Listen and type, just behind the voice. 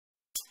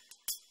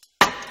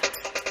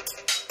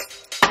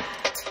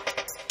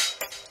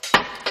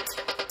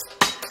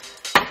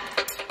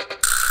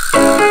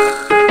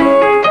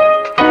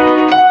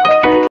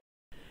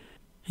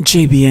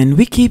JBN,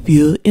 we keep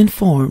you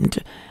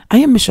informed. I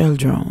am Michelle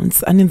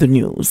Jones, and in the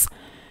news,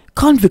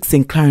 convicts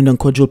in Clarendon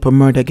quadruple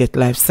murder get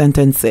life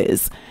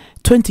sentences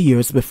 20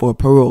 years before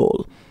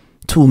parole.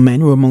 Two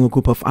men were among a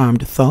group of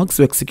armed thugs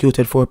who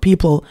executed 4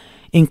 people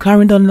in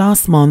Clarendon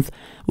last month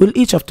will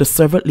each have to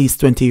serve at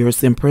least 20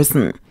 years in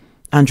prison.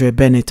 Andre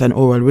Bennett and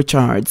Oral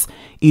Richards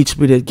each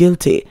pleaded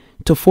guilty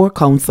to 4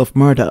 counts of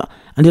murder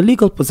and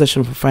illegal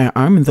possession of a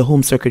firearm in the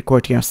Home Circuit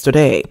Court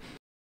yesterday.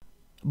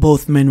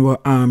 Both men were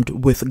armed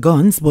with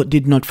guns but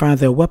did not fire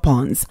their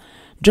weapons.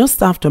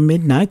 Just after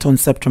midnight on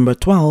September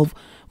 12,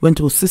 when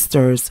 2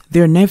 sisters,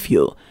 their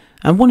nephew,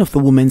 and one of the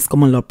woman's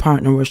common-law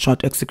partner were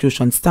shot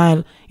execution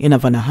style in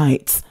Havana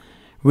Heights.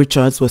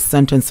 Richards was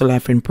sentenced to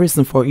life in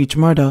prison for each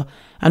murder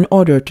and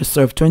ordered to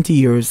serve 20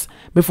 years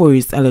before he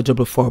is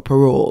eligible for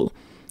parole.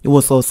 He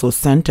was also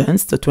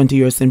sentenced to 20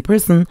 years in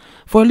prison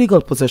for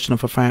illegal possession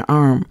of a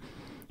firearm.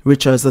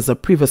 Richards has a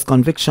previous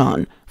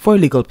conviction for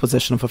illegal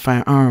possession of a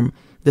firearm.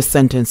 The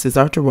sentences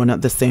are to run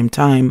at the same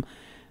time.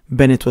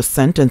 Bennett was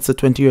sentenced to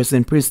 20 years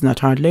in prison at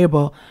hard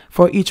labor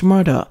for each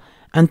murder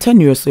and 10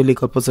 years for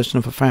illegal possession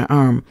of a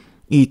firearm.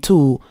 He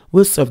too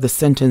will serve the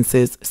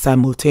sentences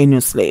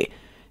simultaneously.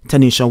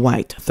 Tanisha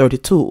White,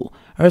 32,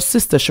 her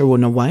sister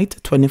Sharona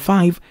White,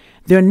 25,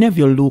 their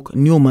nephew Luke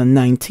Newman,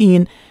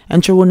 19,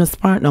 and Sharona's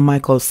partner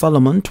Michael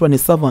Solomon,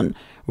 27,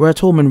 were at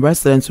home and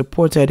residents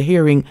reported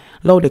hearing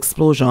loud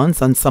explosions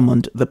and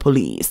summoned the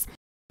police.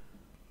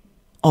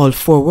 All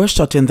 4 were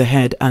shot in the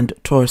head and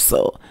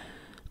torso.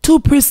 2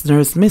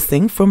 prisoners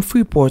missing from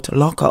Freeport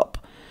lockup.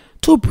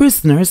 2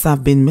 prisoners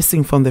have been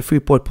missing from the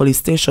Freeport police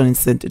station in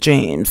St.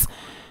 James.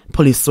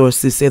 Police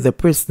sources say the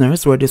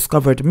prisoners were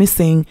discovered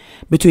missing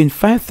between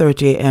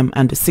 5:30 a.m.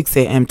 and 6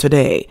 a.m.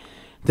 today.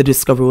 The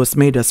discovery was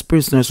made as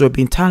prisoners were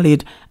being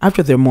tallied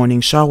after their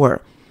morning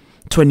shower.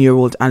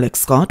 20-year-old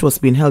Alex Scott was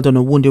being held on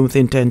a wounding with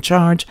intent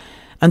charge,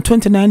 and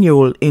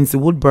 29-year-old Ainsley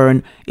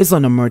Woodburn is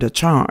on a murder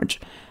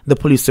charge. The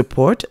police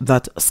report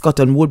that Scott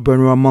and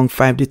Woodburn were among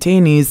 5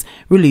 detainees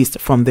released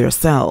from their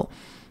cell.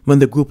 When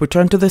the group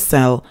returned to the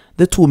cell,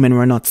 the 2 men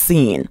were not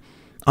seen.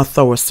 A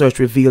thorough search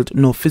revealed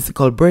no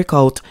physical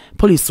breakout,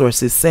 police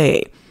sources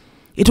say.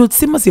 It would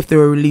seem as if they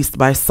were released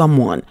by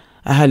someone,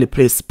 a highly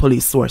placed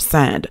police source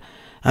said.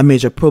 A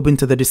major probe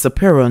into the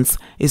disappearance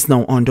is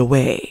now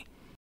underway.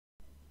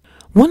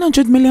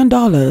 $100 million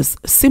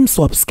SIM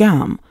swap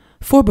scam,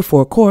 4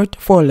 before court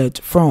for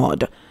alleged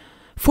fraud.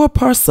 4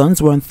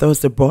 persons were on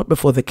Thursday brought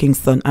before the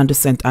Kingston and the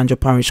St. Andrew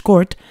Parish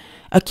Court,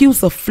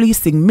 accused of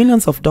fleecing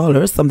millions of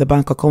dollars from the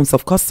bank accounts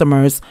of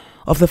customers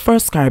of the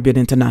First Caribbean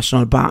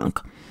International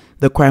Bank.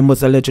 The crime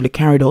was allegedly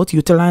carried out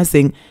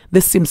utilizing the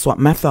SIM swap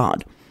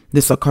method.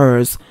 This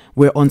occurs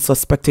where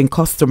unsuspecting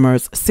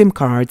customers' SIM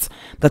cards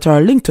that are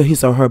linked to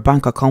his or her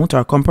bank account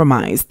are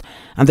compromised,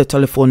 and the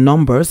telephone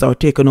numbers are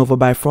taken over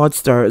by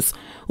fraudsters,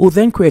 who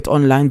then create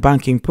online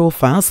banking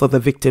profiles for the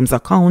victim's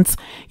accounts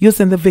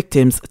using the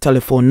victim's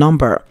telephone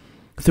number.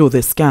 Through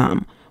this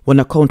scam,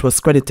 one account was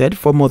credited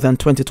for more than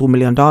 $22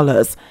 million,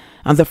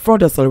 and the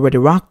fraud has already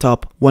racked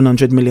up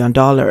 $100 million.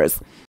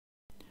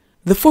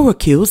 The 4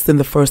 accused in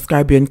the First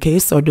Caribbean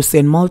case are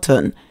Dusain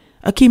Moulton,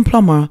 Akeem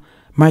Plummer,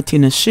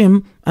 Martina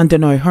Shim, and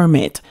Denoy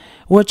Hermit,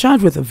 who are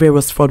charged with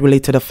various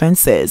fraud-related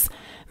offences.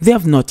 They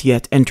have not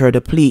yet entered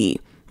a plea.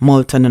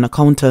 Moulton, an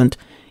accountant,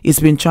 is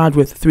being charged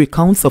with 3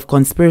 counts of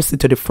conspiracy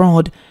to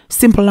defraud,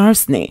 simple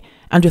larceny,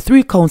 and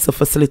 3 counts of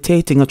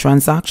facilitating a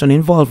transaction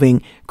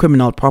involving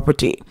criminal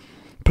property.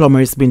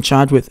 Plummer is being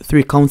charged with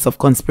 3 counts of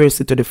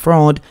conspiracy to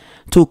defraud,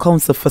 2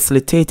 counts of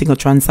facilitating a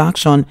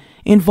transaction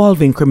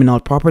involving criminal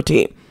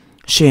property.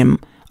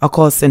 Shim, a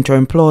call center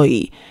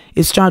employee,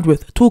 is charged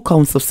with 2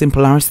 counts of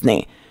simple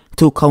larceny,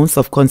 2 counts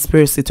of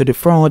conspiracy to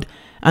defraud,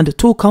 and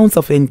 2 counts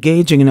of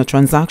engaging in a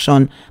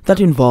transaction that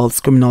involves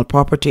criminal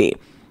property.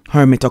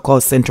 Hermit, a call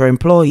center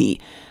employee,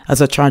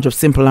 has a charge of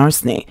simple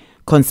larceny,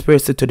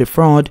 conspiracy to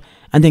defraud,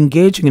 and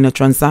engaging in a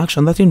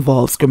transaction that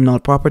involves criminal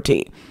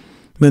property.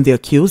 When the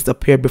accused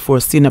appeared before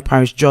Senior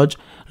Parish Judge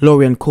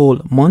Lorian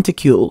Cole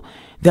Montague,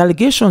 the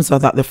allegations are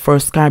that the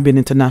First Caribbean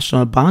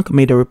International Bank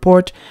made a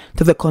report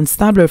to the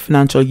Constabulary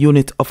Financial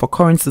Unit of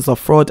occurrences of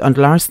fraud and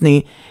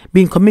larceny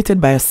being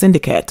committed by a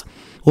syndicate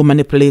who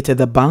manipulated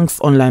the bank's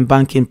online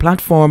banking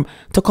platform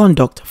to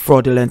conduct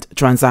fraudulent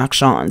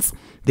transactions.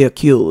 The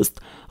accused,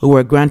 who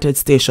were granted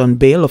station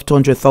bail of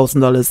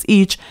 $200,000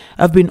 each,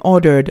 have been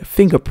ordered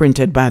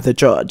fingerprinted by the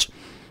judge.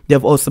 They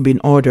have also been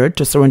ordered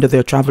to surrender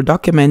their travel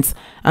documents,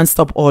 and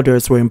stop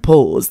orders were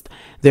imposed.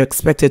 They are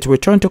expected to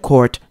return to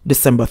court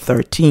December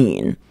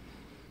 13.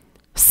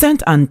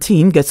 St. Ann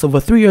teen gets over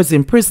 3 years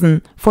in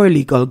prison for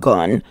illegal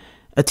gun.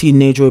 A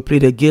teenager who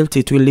pleaded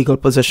guilty to illegal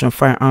possession of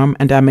firearm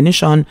and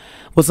ammunition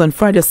was on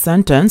Friday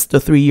sentenced to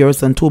 3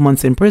 years and 2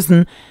 months in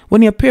prison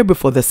when he appeared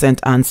before the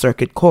St. Ann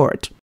Circuit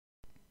Court.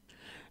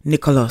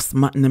 Nicholas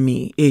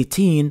McNamee,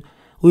 18,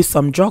 who is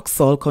from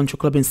Droxall Country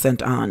Club in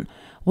St. Ann,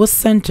 was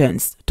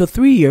sentenced to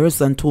 3 years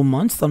and 2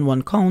 months on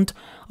 1 count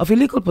of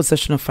illegal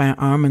possession of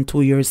firearm and 2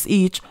 years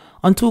each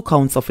on 2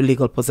 counts of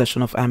illegal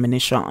possession of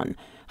ammunition.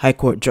 High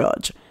Court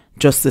Judge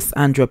Justice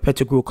Andrea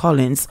Pettigrew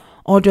Collins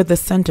ordered the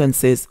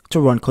sentences to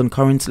run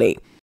concurrently.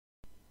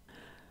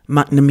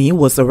 McNamee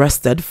was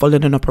arrested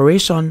following an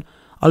operation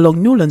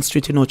along Newland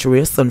Street in Ocho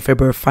on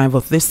February 5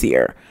 of this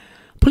year.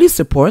 Police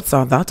reports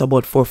are that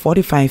about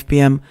 4:45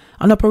 p.m.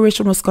 an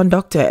operation was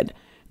conducted,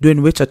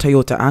 during which a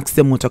Toyota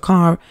Axia motor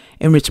car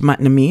in which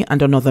McNamee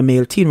and another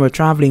male teen were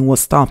traveling was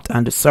stopped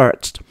and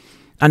searched.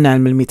 A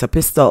 9mm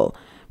pistol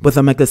with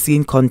a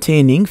magazine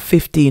containing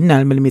 15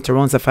 9mm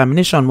rounds of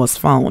ammunition was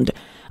found,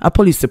 a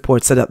police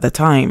report said at the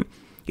time.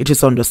 It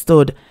is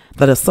understood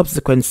that a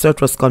subsequent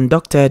search was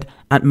conducted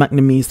at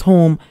McNamee's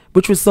home,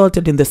 which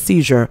resulted in the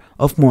seizure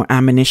of more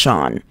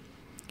ammunition.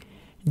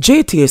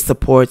 JTA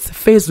supports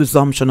phased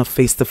resumption of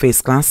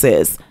face-to-face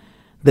classes.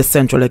 The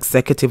Central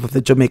Executive of the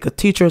Jamaica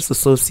Teachers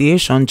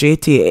Association,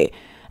 JTA,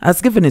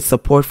 has given its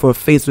support for a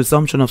phased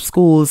resumption of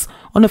schools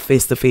on a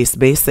face-to-face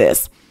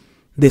basis.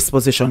 This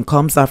position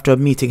comes after a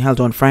meeting held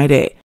on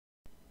Friday.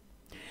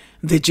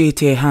 The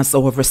JTA has,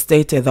 however,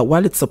 stated that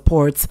while it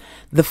supports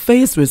the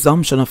phased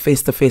resumption of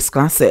face-to-face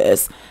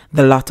classes,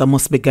 the latter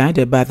must be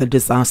guided by the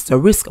Disaster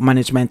Risk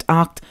Management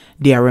Act,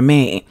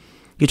 DRMA.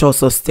 It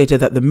also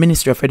stated that the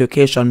Ministry of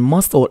Education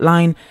must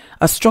outline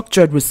a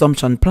structured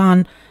resumption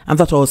plan and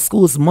that all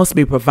schools must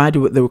be provided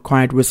with the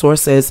required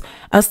resources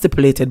as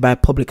stipulated by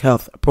public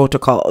health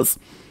protocols.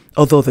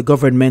 Although the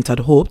government had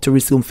hoped to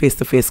resume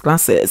face-to-face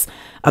classes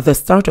at the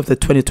start of the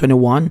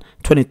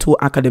 2021-22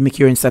 academic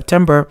year in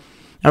September,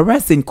 a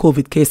rise in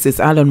COVID cases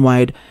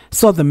island-wide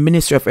saw the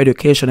Ministry of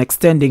Education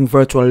extending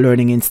virtual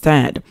learning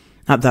instead.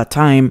 At that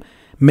time,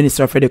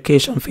 Minister of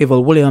Education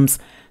Favour Williams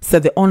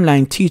said the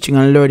online teaching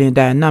and learning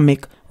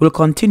dynamic will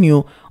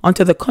continue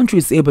until the country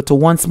is able to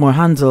once more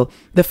handle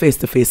the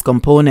face-to-face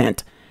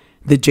component.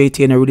 The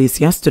JT in a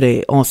release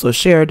yesterday also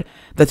shared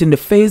that in the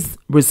phased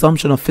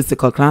resumption of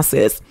physical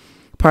classes,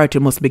 priority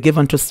must be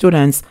given to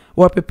students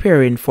who are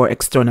preparing for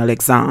external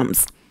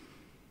exams.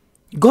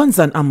 Guns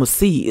and ammo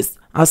seized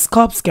as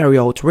cops carry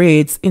out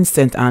raids in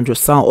St. Andrew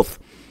South.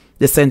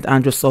 The St.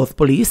 Andrew South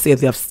police say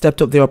they have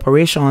stepped up their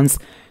operations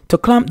to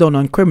clamp down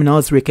on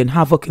criminals wreaking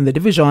havoc in the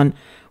division,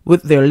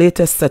 with their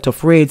latest set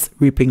of raids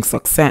reaping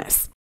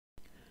success.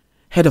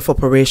 Head of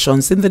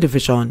operations in the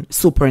division,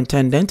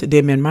 Superintendent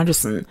Damian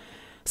Madison,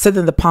 said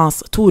in the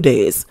past 2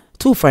 days,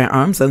 2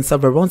 firearms and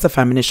several rounds of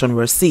ammunition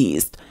were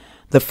seized.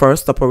 The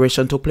first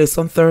operation took place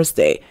on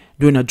Thursday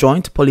during a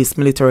joint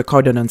police-military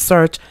cordon and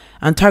search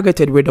and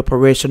targeted raid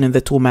operation in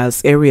the 2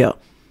 Miles area.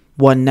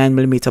 1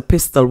 9mm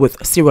pistol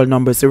with serial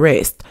numbers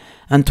erased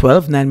and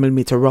 12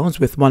 9mm rounds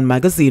with 1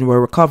 magazine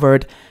were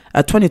recovered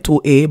at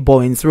 22A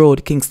Boynes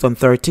Road, Kingston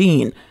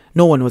 13.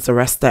 No one was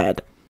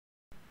arrested.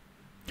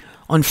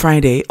 On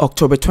Friday,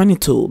 October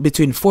 22,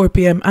 between 4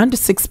 p.m. and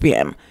 6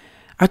 p.m.,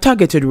 a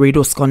targeted raid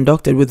was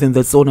conducted within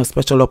the zone of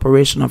special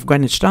operation of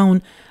Greenwich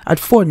Town at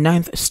 4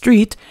 9th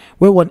Street,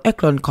 where 1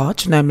 Eklund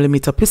Koch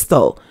 9mm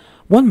pistol,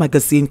 1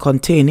 magazine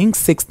containing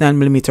 6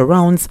 9mm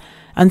rounds,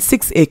 and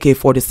 6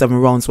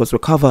 AK-47 rounds was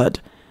recovered.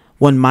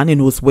 1 man in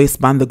whose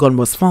waistband the gun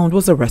was found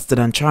was arrested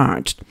and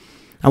charged.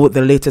 And with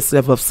the latest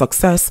level of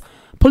success,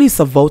 police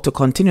have vowed to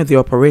continue the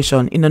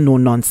operation in a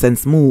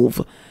no-nonsense move.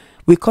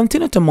 We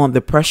continue to mount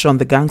the pressure on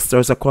the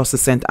gangsters across the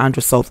St.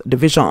 Andrew South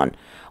Division,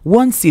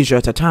 1 seizure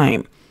at a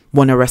time,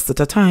 1 arrest at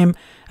a time,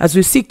 as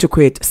we seek to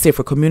create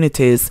safer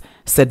communities,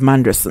 said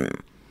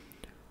Manderson.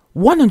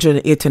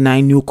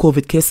 189 new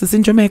COVID cases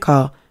in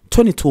Jamaica,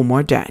 22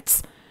 more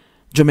deaths.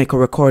 Jamaica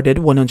recorded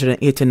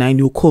 189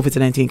 new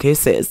COVID-19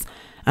 cases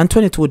and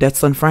 22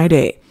 deaths on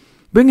Friday,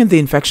 bringing the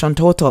infection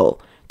total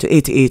to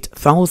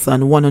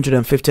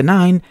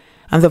 88,159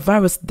 and the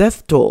virus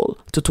death toll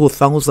to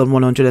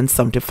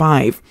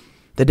 2,175.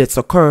 The deaths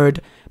occurred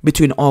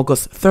between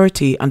August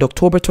 30 and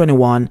October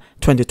 21,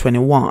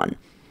 2021.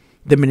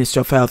 The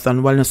Ministry of Health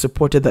and Wellness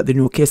reported that the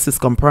new cases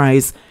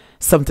comprise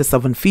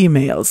 77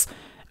 females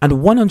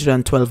and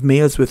 112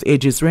 males with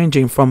ages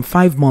ranging from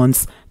 5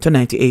 months to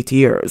 98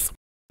 years.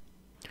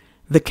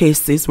 The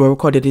cases were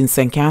recorded in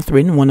St.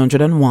 Catherine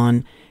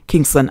 101,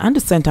 Kingston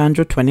and St.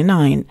 Andrew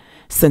 29,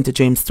 St.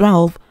 James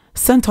 12,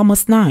 St.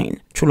 Thomas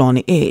 9,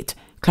 Trelawney 8,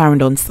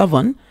 Clarendon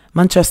 7,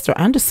 Manchester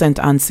and St.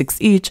 Anne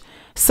 6 each,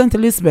 St.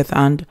 Elizabeth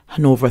and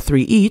Hanover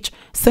 3 each,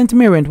 St.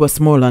 Mary and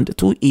Westmoreland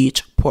 2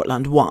 each,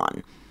 Portland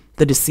 1.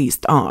 The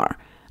deceased are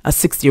a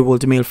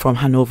 60-year-old male from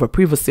Hanover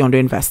previously under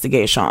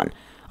investigation,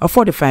 a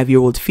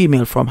 45-year-old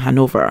female from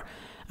Hanover,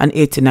 an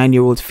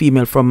 89-year-old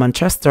female from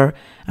Manchester,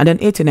 and an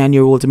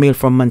 89-year-old male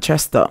from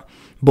Manchester,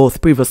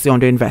 both previously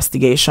under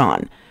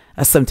investigation,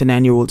 a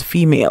 79-year-old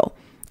female,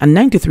 a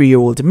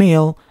 93-year-old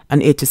male,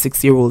 an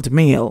 86-year-old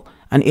male,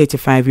 an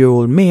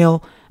 85-year-old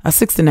male, a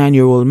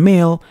 69-year-old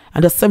male,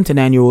 and a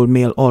 79-year-old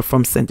male, all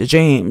from St.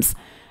 James,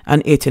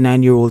 an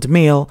 89-year-old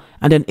male,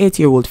 and an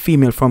 80-year-old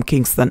female from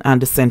Kingston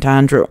and St.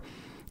 Andrew,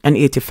 an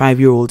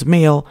 85-year-old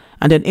male,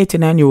 and an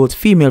 89-year-old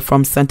female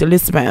from St.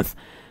 Elizabeth,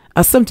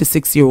 a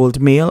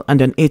 76-year-old male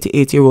and an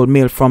 88-year-old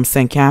male from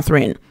St.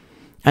 Catherine,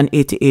 an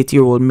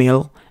 88-year-old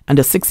male and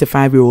a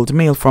 65-year-old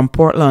male from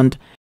Portland,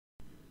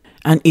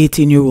 an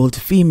 18-year-old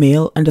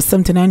female and a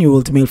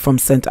 79-year-old male from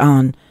St.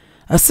 Anne,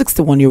 a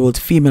 61-year-old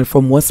female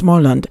from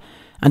Westmoreland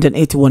and an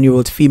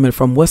 81-year-old female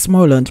from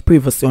Westmoreland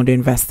previously under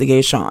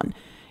investigation.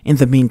 In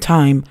the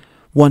meantime,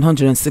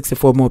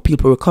 164 more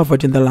people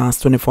recovered in the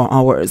last 24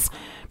 hours,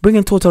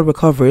 bringing total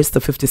recoveries to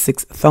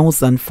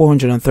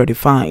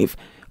 56,435.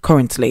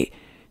 Currently,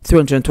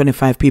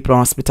 325 people are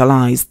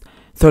hospitalized,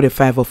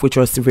 35 of which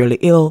are severely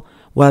ill,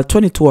 while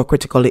 22 are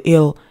critically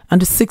ill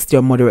and 60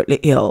 are moderately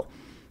ill.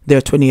 There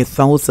are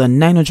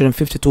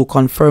 28,952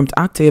 confirmed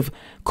active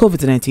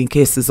COVID-19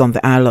 cases on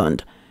the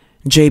island.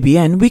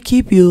 JBN, we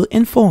keep you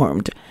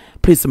informed.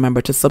 Please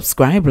remember to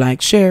subscribe,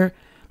 like, share,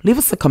 leave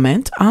us a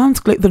comment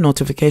and click the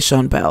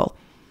notification bell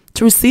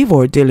to receive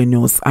our daily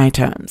news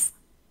items.